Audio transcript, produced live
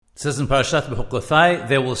says in Parashat Behuqqothai,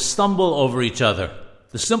 they will stumble over each other.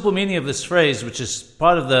 The simple meaning of this phrase, which is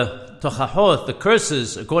part of the tochachot, the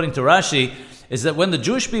curses, according to Rashi, is that when the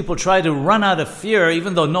Jewish people try to run out of fear,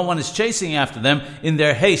 even though no one is chasing after them, in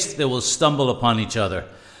their haste they will stumble upon each other.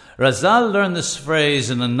 Razal learned this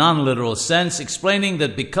phrase in a non-literal sense, explaining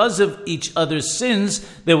that because of each other's sins,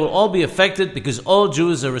 they will all be affected because all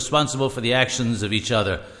Jews are responsible for the actions of each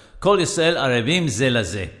other. Kol Yisrael arevim ze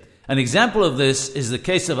lazeh. An example of this is the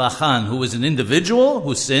case of Achan, who was an individual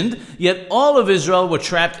who sinned, yet all of Israel were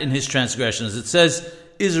trapped in his transgressions. It says,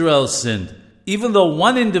 Israel sinned. Even though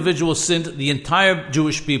one individual sinned, the entire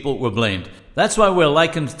Jewish people were blamed. That's why we're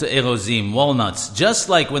likened to erozim, walnuts. Just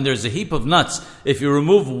like when there's a heap of nuts, if you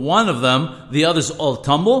remove one of them, the others all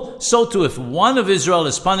tumble. So too, if one of Israel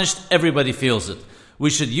is punished, everybody feels it. We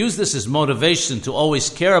should use this as motivation to always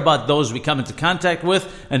care about those we come into contact with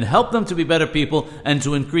and help them to be better people and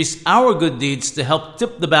to increase our good deeds to help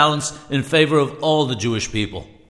tip the balance in favor of all the Jewish people.